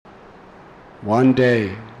One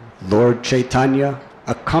day, Lord Chaitanya,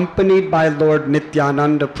 accompanied by Lord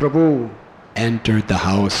Nityananda Prabhu, entered the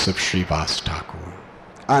house of Srivas Thakur.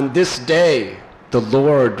 On this day, the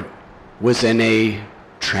Lord was in a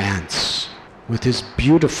trance with his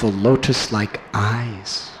beautiful lotus-like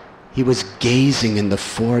eyes. He was gazing in the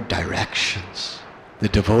four directions. The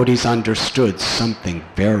devotees understood something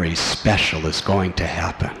very special is going to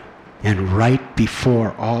happen. And right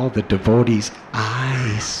before all the devotees'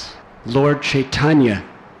 eyes, Lord Chaitanya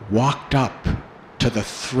walked up to the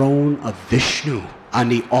throne of Vishnu on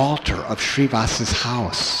the altar of Srivas's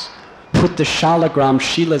house, put the Shalagram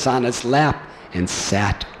Shilas on his lap, and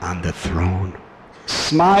sat on the throne.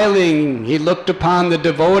 Smiling, he looked upon the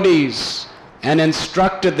devotees and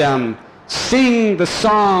instructed them, sing the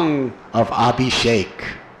song of Abhishek.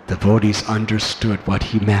 Devotees understood what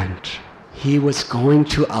he meant. He was going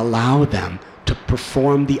to allow them to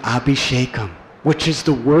perform the Abhishekam, which is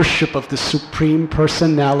the worship of the Supreme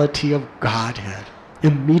Personality of Godhead.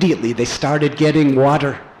 Immediately they started getting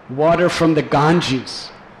water from the Ganges.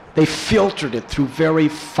 They filtered it through very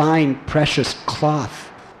fine, precious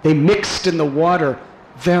cloth. They mixed in the water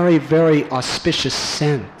very, very auspicious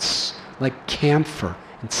scents like camphor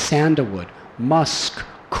and sandalwood, musk,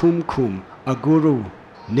 kumkum, aguru.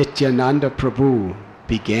 Nityananda Prabhu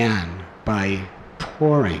began by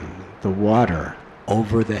pouring the water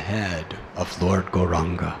over the head of Lord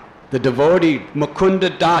Gauranga. The devotee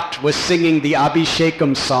Mukunda Dutt was singing the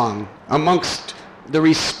Abhishekam song amongst the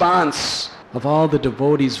response of all the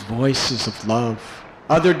devotees' voices of love.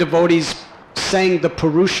 Other devotees sang the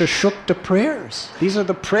Purusha Shukta prayers. These are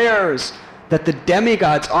the prayers that the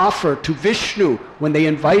demigods offer to Vishnu when they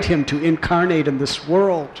invite him to incarnate in this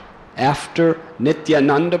world. After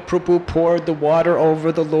Nityananda Prabhu poured the water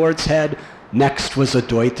over the Lord's head, next was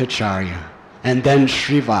Advaitacharya, and then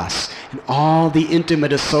Srivas, and all the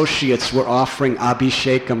intimate associates were offering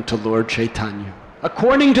Abhishekam to Lord Chaitanya.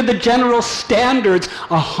 According to the general standards,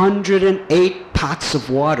 108 pots of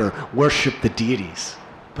water worship the deities.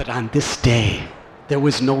 But on this day, there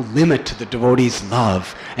was no limit to the devotees'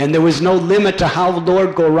 love, and there was no limit to how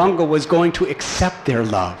Lord Gauranga was going to accept their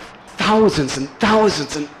love. Thousands and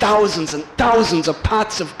thousands and thousands and thousands of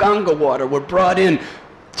pots of Ganga water were brought in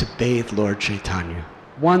to bathe Lord Chaitanya.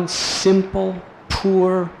 One simple,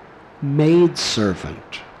 poor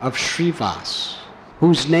maidservant of Srivas,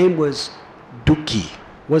 whose name was Duki,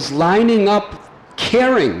 was lining up,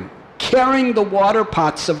 carrying the water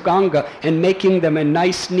pots of Ganga and making them in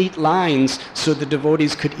nice, neat lines so the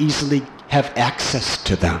devotees could easily have access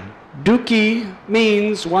to them. Duki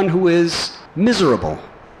means one who is miserable.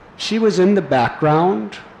 She was in the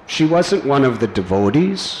background. She wasn't one of the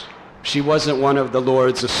devotees. She wasn't one of the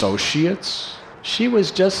Lord's associates. She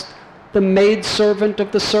was just the maidservant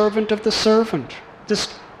of the servant of the servant,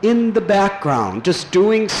 just in the background, just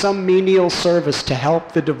doing some menial service to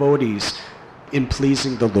help the devotees in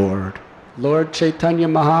pleasing the Lord. Lord Chaitanya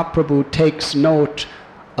Mahaprabhu takes note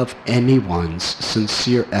of anyone's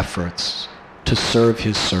sincere efforts to serve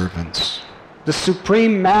his servants. The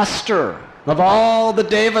Supreme Master of all the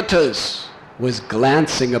Devotees was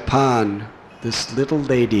glancing upon this little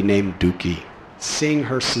lady named Duki, seeing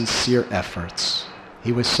her sincere efforts.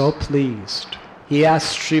 He was so pleased. He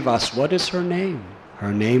asked Srivas, what is her name?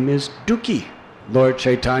 Her name is Duki. Lord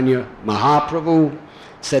Chaitanya Mahaprabhu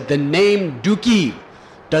said, the name Duki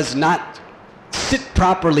does not sit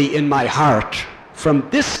properly in my heart. From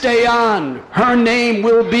this day on, her name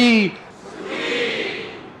will be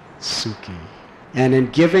Suki. And in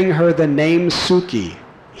giving her the name Suki,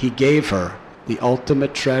 he gave her the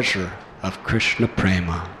ultimate treasure of Krishna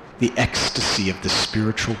Prema, the ecstasy of the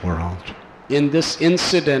spiritual world. In this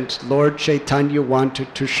incident, Lord Chaitanya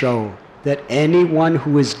wanted to show that anyone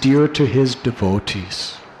who is dear to his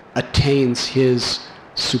devotees attains his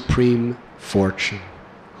supreme fortune.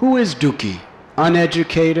 Who is Duki?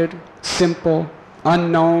 Uneducated, simple,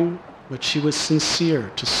 unknown, but she was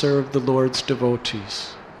sincere to serve the Lord's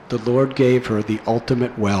devotees. The Lord gave her the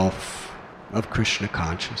ultimate wealth of Krishna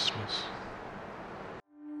consciousness.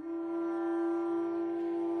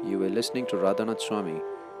 You were listening to Radhanath Swami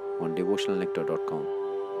on devotionalnectar.com.